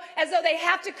feel as though they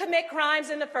have to commit crimes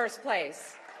in the first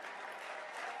place.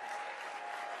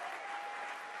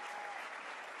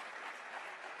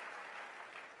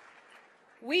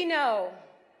 We know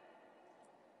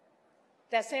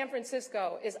that San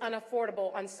Francisco is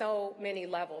unaffordable on so many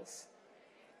levels.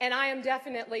 And I am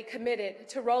definitely committed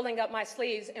to rolling up my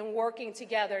sleeves and working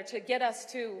together to get us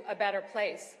to a better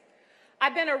place.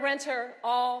 I've been a renter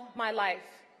all my life.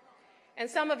 And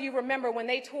some of you remember when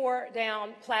they tore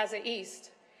down Plaza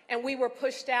East and we were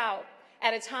pushed out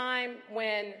at a time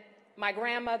when my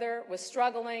grandmother was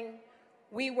struggling.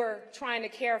 We were trying to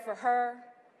care for her,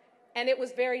 and it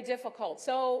was very difficult.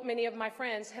 So many of my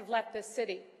friends have left this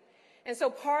city. And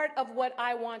so part of what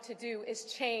I want to do is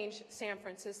change San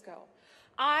Francisco.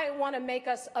 I want to make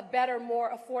us a better,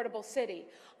 more affordable city.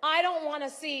 I don't want to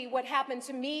see what happened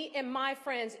to me and my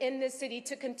friends in this city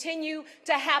to continue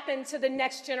to happen to the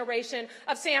next generation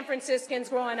of San Franciscans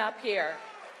growing up here.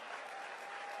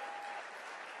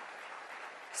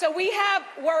 So we have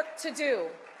work to do.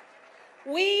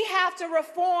 We have to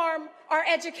reform our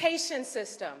education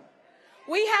system.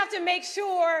 We have to make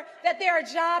sure that there are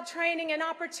job training and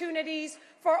opportunities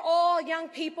for all young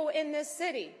people in this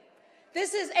city.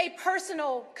 This is a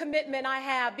personal commitment I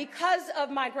have because of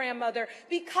my grandmother,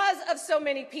 because of so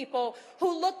many people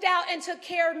who looked out and took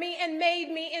care of me and made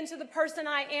me into the person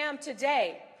I am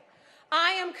today.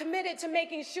 I am committed to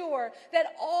making sure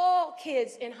that all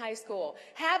kids in high school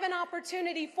have an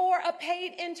opportunity for a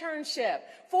paid internship,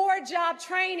 for job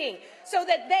training, so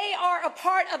that they are a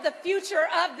part of the future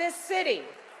of this city.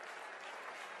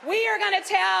 We are going to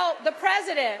tell the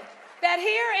president that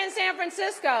here in San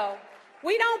Francisco,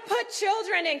 we don't put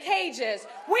children in cages.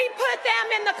 We put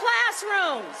them in the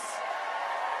classrooms.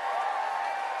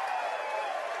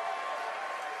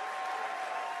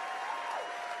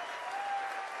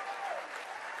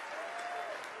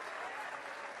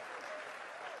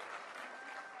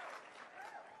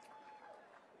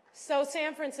 So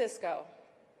San Francisco,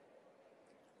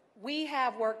 we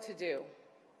have work to do.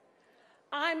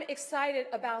 I'm excited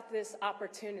about this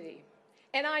opportunity.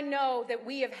 And I know that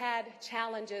we have had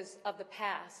challenges of the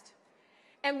past.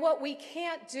 And what we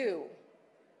can't do,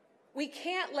 we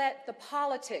can't let the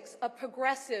politics of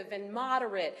progressive and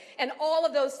moderate and all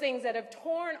of those things that have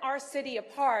torn our city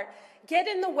apart get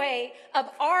in the way of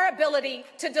our ability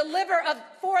to deliver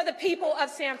for the people of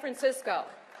San Francisco.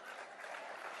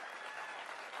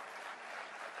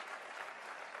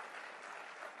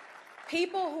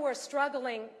 People who are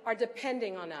struggling are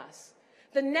depending on us.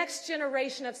 The next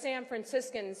generation of San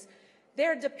Franciscans,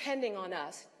 they're depending on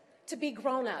us to be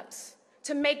grown-ups,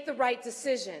 to make the right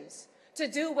decisions, to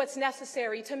do what's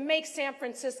necessary to make San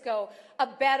Francisco a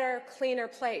better, cleaner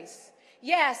place.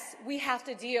 Yes, we have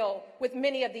to deal with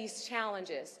many of these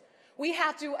challenges. We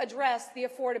have to address the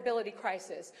affordability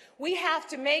crisis. We have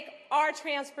to make our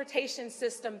transportation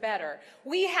system better.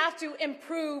 We have to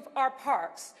improve our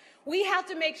parks. We have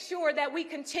to make sure that we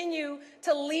continue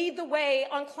to lead the way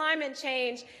on climate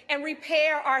change and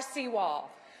repair our seawall.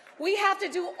 We have to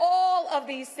do all of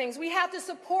these things. We have to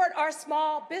support our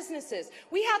small businesses.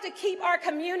 We have to keep our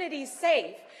communities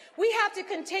safe. We have to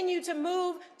continue to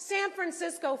move San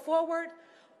Francisco forward,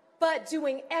 but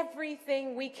doing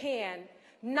everything we can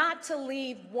not to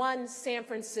leave one San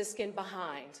Franciscan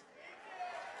behind.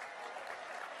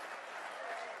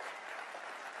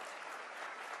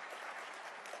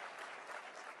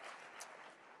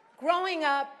 growing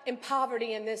up in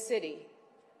poverty in this city,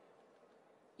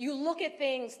 you look at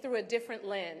things through a different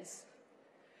lens.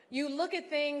 You look at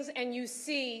things and you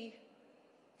see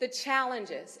the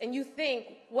challenges, and you think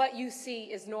what you see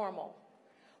is normal.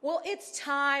 Well, it's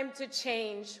time to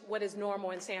change what is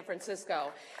normal in San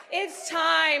Francisco. It's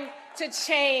time to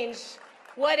change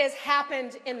what has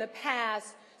happened in the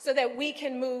past so that we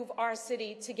can move our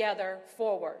city together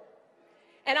forward.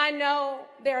 And I know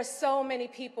there are so many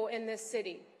people in this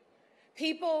city,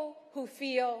 people who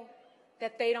feel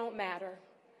that they don't matter,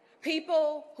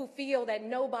 people who feel that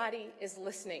nobody is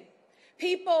listening,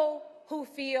 people who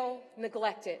feel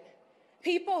neglected,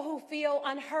 people who feel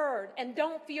unheard and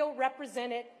don't feel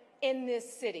represented in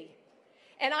this city.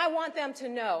 And I want them to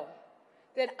know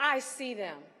that I see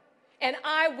them, and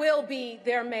I will be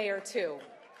their mayor too.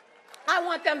 I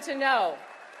want them to know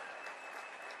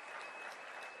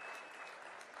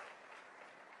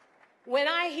when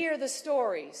I hear the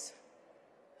stories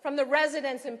from the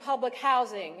residents in public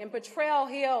housing in Betrayal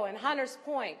Hill and Hunters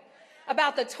Point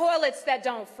about the toilets that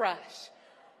don't flush,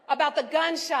 about the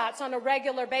gunshots on a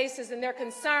regular basis and their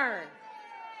concern,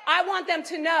 I want them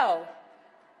to know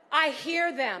I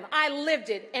hear them, I lived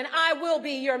it, and I will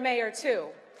be your mayor too.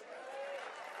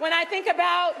 When I think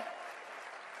about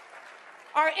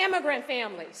our immigrant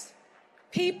families,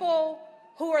 people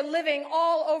who are living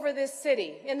all over this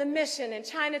city, in the Mission, in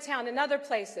Chinatown, and other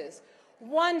places,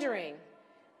 wondering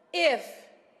if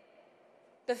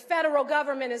the federal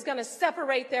government is going to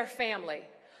separate their family,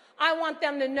 I want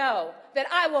them to know that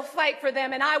I will fight for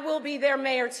them and I will be their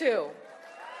mayor too.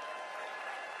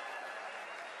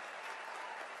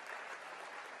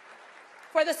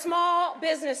 For the small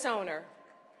business owner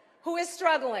who is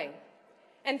struggling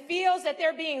and feels that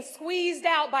they're being squeezed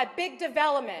out by big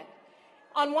development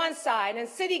on one side and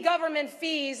city government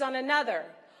fees on another,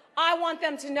 I want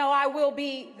them to know I will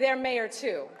be their mayor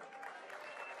too.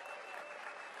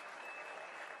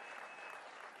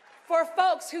 For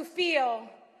folks who feel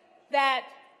that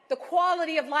the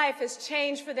quality of life has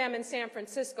changed for them in San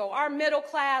Francisco, our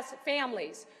middle-class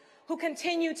families who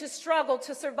continue to struggle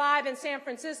to survive in San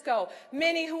Francisco,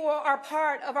 many who are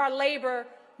part of our labor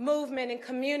movement and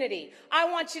community, I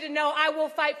want you to know I will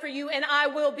fight for you and I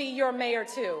will be your mayor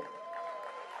too.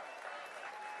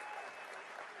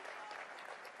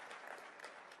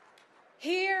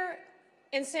 Here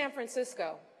in San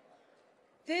Francisco,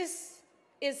 this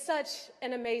is such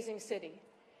an amazing city.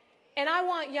 And I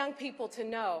want young people to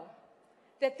know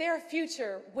that their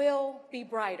future will be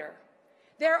brighter.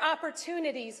 Their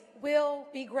opportunities will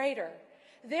be greater.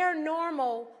 Their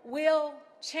normal will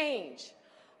change.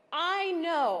 I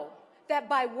know that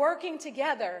by working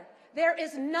together, there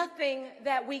is nothing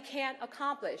that we can't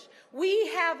accomplish. We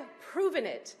have proven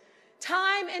it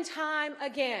time and time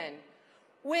again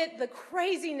with the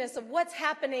craziness of what's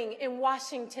happening in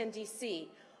Washington, D.C.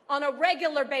 on a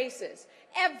regular basis.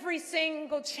 Every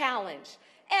single challenge,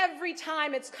 every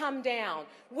time it's come down,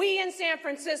 we in San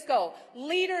Francisco,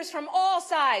 leaders from all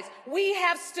sides, we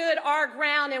have stood our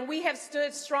ground and we have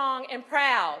stood strong and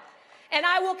proud. And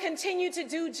I will continue to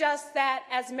do just that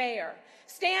as mayor,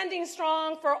 standing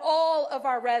strong for all of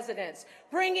our residents,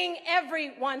 bringing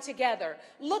everyone together,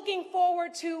 looking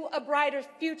forward to a brighter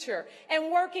future,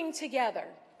 and working together.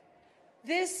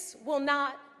 This will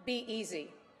not be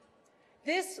easy.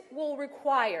 This will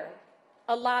require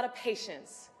a lot of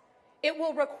patience. It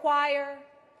will require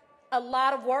a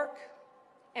lot of work,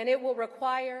 and it will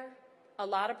require a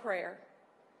lot of prayer.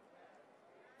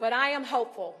 But I am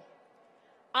hopeful.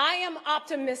 I am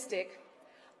optimistic.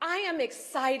 I am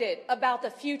excited about the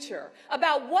future,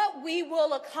 about what we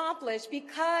will accomplish,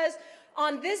 because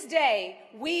on this day,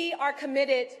 we are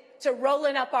committed to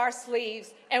rolling up our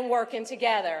sleeves and working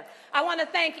together. I want to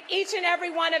thank each and every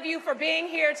one of you for being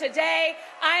here today.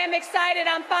 I am excited.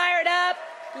 I'm fired up.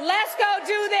 Let's go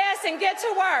do this and get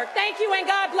to work. Thank you, and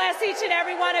God bless each and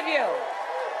every one of you.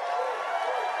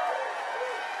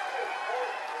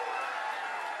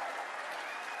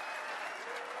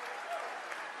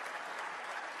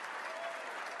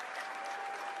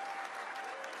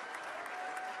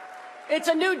 It's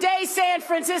a new day, San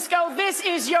Francisco. This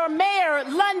is your mayor,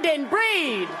 London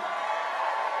Breed.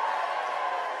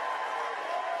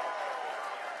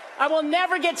 I will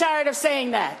never get tired of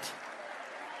saying that.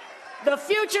 The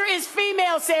future is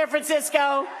female, San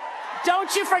Francisco.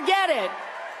 Don't you forget it.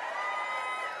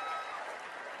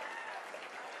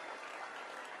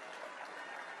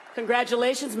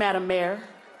 Congratulations, Madam Mayor.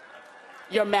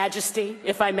 Your Majesty,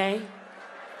 if I may.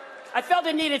 I felt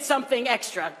it needed something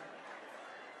extra.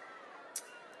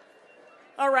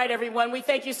 All right, everyone, we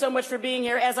thank you so much for being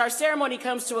here. As our ceremony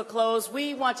comes to a close,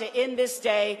 we want to end this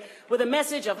day with a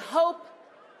message of hope,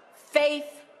 faith,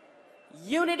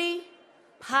 unity,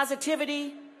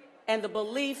 positivity, and the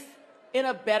belief in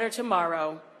a better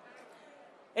tomorrow.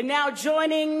 And now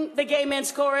joining the Gay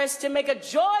Men's Chorus to make a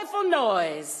joyful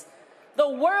noise, the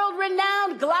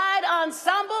world-renowned Glide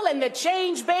Ensemble and the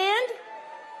Change Band.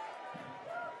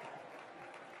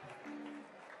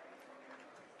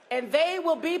 And they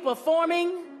will be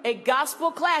performing a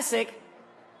gospel classic,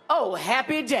 Oh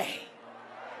Happy Day.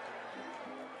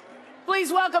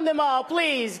 Please welcome them all,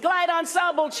 please. Glide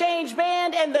Ensemble, Change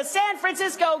Band, and the San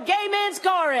Francisco Gay Men's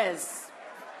Chorus.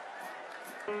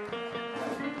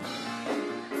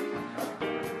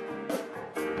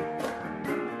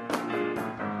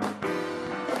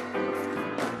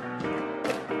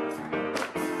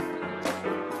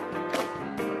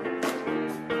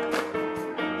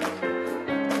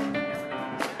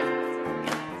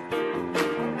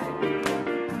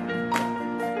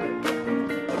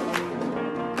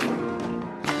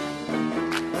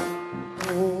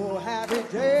 Oh, happy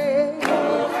day.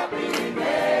 Oh, happy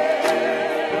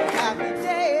day. Happy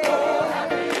day. Oh,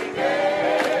 happy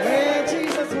day. When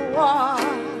Jesus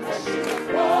washed.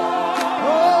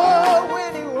 Oh,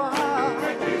 when he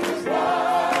washed.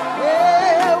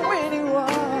 Yeah, when he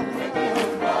washed.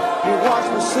 He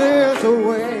washed my sins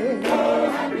away. Oh,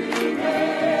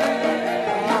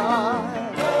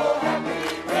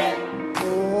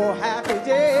 happy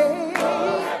day. Oh,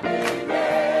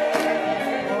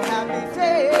 happy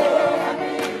day.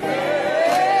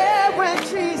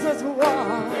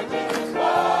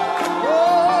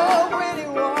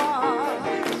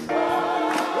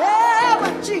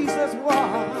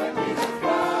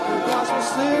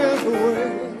 Sins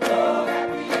away. Oh,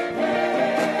 happy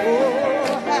day.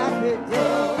 Oh, happy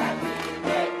day.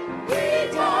 He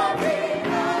taught me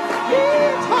how. He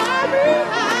taught me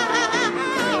how.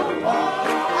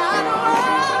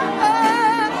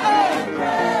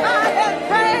 I had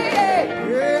prayed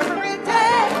every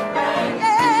day.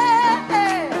 Yeah.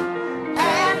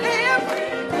 And live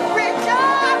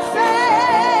rejoicing.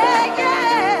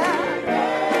 Yeah.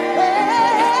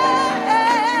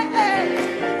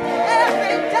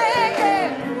 Every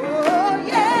day, oh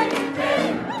yeah.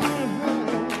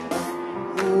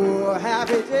 Oh,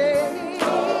 happy day.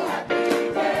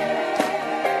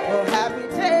 Oh, happy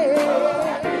day.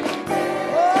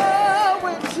 Oh,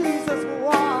 when Jesus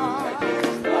washed.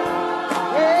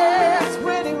 Yes,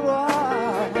 when he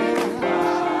washed.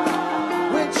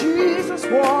 When Jesus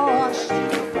washed. He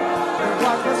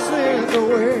washed my sins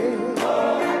away.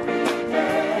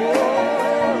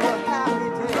 Oh, happy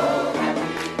day.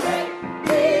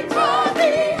 He taught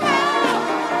me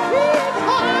how. He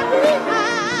taught me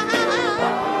how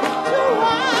to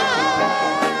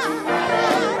walk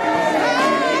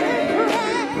and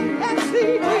pray and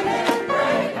see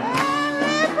Jesus and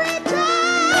live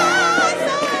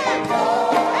rejoicing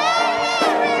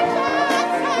and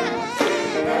rejoicing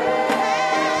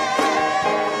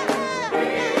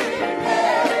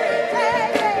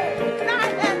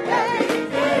night and day.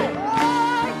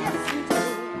 Oh, yes, he did.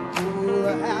 Oh,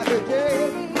 happy day.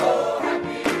 Oh,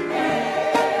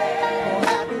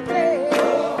 happy day.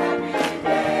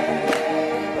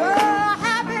 Oh,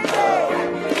 happy day.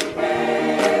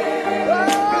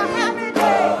 Oh, happy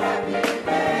day.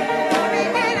 We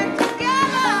did it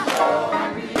together.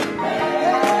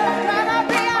 It's gonna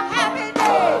be a happy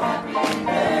day.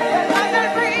 London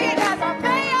Breed as a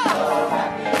mayor.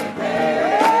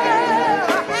 Oh,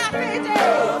 happy day.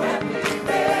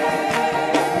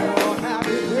 Oh,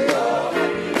 happy day.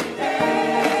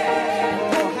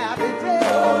 Oh, happy day.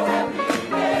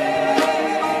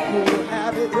 Oh,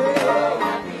 happy day.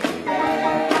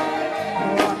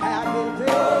 Oh, happy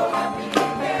day.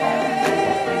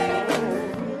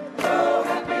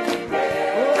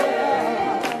 Oh,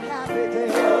 happy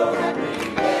day.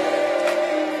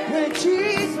 When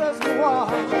Jesus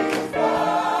washed.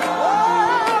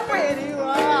 Oh, when he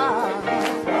washed.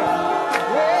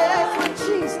 Yes, when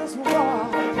Jesus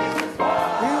washed.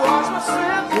 He washed my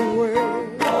sins away.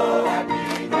 Oh,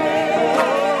 happy day. Oh,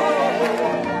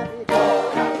 happy day.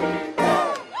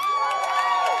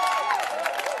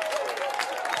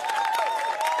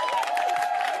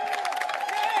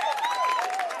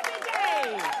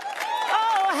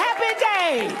 Oh, happy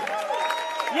day.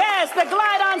 Yes, the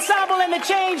Glide Ensemble and the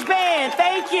Change Band.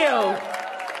 Thank you.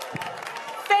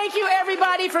 Thank you,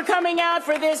 everybody, for coming out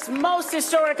for this most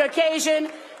historic occasion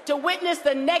to witness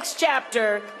the next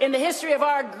chapter in the history of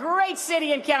our great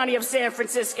city and county of San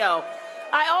Francisco.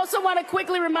 I also want to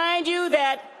quickly remind you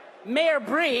that Mayor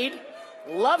Breed,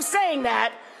 love saying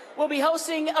that, will be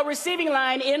hosting a receiving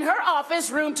line in her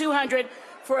office, room 200,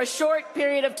 for a short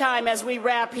period of time as we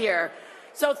wrap here.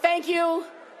 So thank you.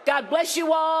 God bless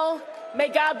you all. May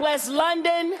God bless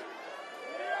London.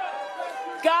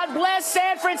 God bless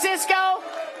San Francisco.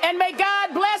 And may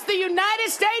God bless the United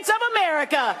States of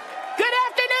America. Good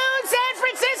afternoon.